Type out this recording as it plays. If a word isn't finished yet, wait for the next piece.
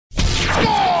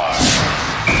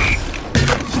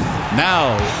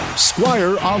Now,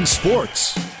 Squire on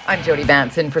Sports. I'm Jody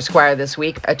Vanson for Squire this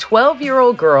week. A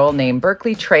 12-year-old girl named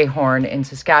Berkeley Trehorn in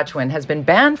Saskatchewan has been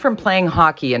banned from playing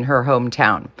hockey in her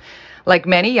hometown. Like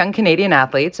many young Canadian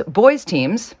athletes, boys'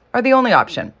 teams are the only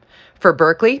option. For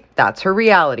Berkeley, that's her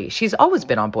reality. She's always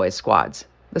been on boys' squads.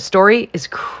 The story is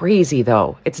crazy,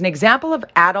 though. It's an example of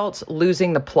adults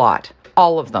losing the plot.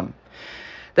 All of them.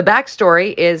 The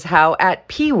backstory is how at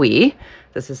Pee Wee,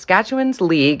 the Saskatchewan's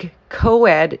league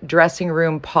co-ed dressing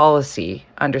room policy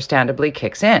understandably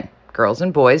kicks in. Girls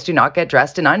and boys do not get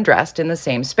dressed and undressed in the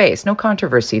same space. No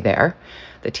controversy there.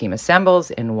 The team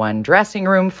assembles in one dressing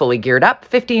room, fully geared up,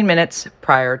 15 minutes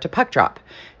prior to puck drop.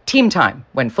 Team time,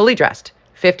 when fully dressed,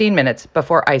 15 minutes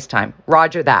before ice time.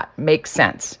 Roger that. Makes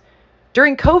sense.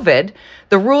 During COVID,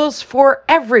 the rules for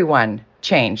everyone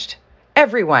changed.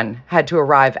 Everyone had to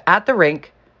arrive at the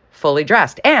rink fully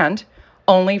dressed and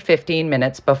only 15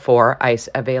 minutes before ice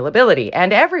availability.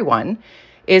 And everyone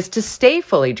is to stay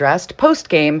fully dressed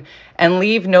post-game and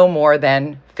leave no more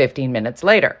than 15 minutes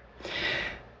later.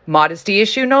 Modesty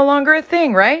issue no longer a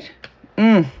thing, right?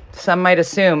 Some might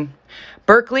assume.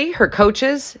 Berkeley, her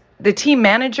coaches, the team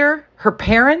manager, her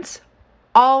parents,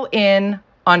 all in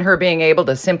on her being able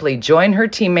to simply join her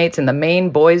teammates in the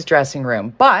main boys' dressing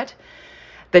room. But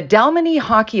the Dalmeny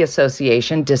Hockey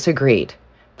Association disagreed.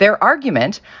 Their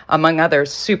argument, among other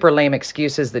super lame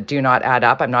excuses that do not add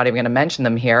up, I'm not even going to mention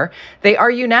them here, they are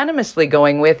unanimously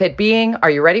going with it being, are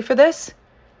you ready for this?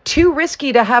 Too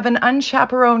risky to have an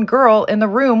unchaperoned girl in the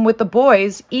room with the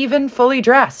boys, even fully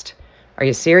dressed. Are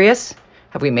you serious?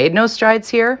 Have we made no strides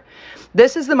here?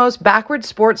 This is the most backward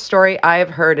sports story I have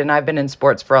heard, and I've been in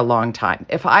sports for a long time.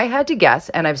 If I had to guess,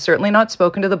 and I've certainly not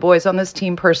spoken to the boys on this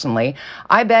team personally,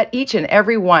 I bet each and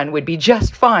every one would be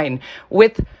just fine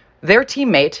with their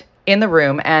teammate in the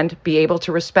room and be able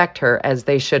to respect her as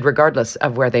they should, regardless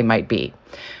of where they might be.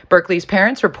 Berkeley's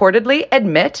parents reportedly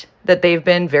admit that they've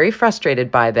been very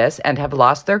frustrated by this and have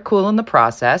lost their cool in the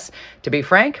process. To be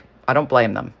frank, I don't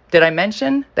blame them. Did I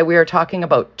mention that we are talking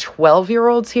about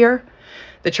 12-year-olds here?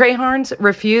 The Trehorns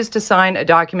refused to sign a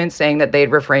document saying that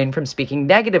they'd refrained from speaking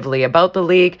negatively about the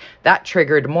league. That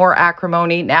triggered more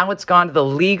acrimony. Now it's gone to the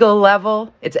legal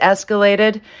level. It's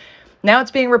escalated. Now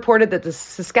it's being reported that the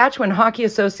Saskatchewan Hockey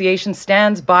Association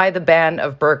stands by the ban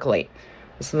of Berkeley.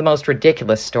 This is the most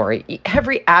ridiculous story.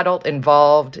 Every adult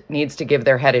involved needs to give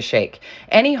their head a shake.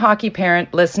 Any hockey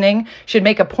parent listening should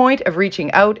make a point of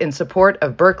reaching out in support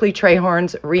of Berkeley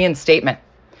Trehorn's reinstatement.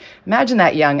 Imagine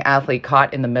that young athlete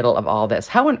caught in the middle of all this.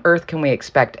 How on earth can we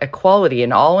expect equality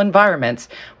in all environments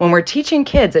when we're teaching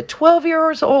kids at 12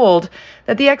 years old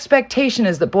that the expectation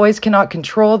is that boys cannot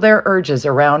control their urges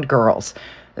around girls?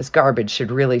 This garbage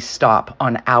should really stop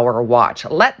on our watch.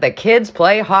 Let the kids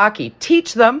play hockey.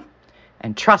 Teach them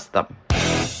and trust them.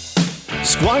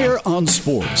 Squire on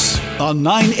Sports on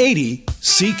 980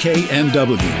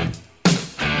 CKNW.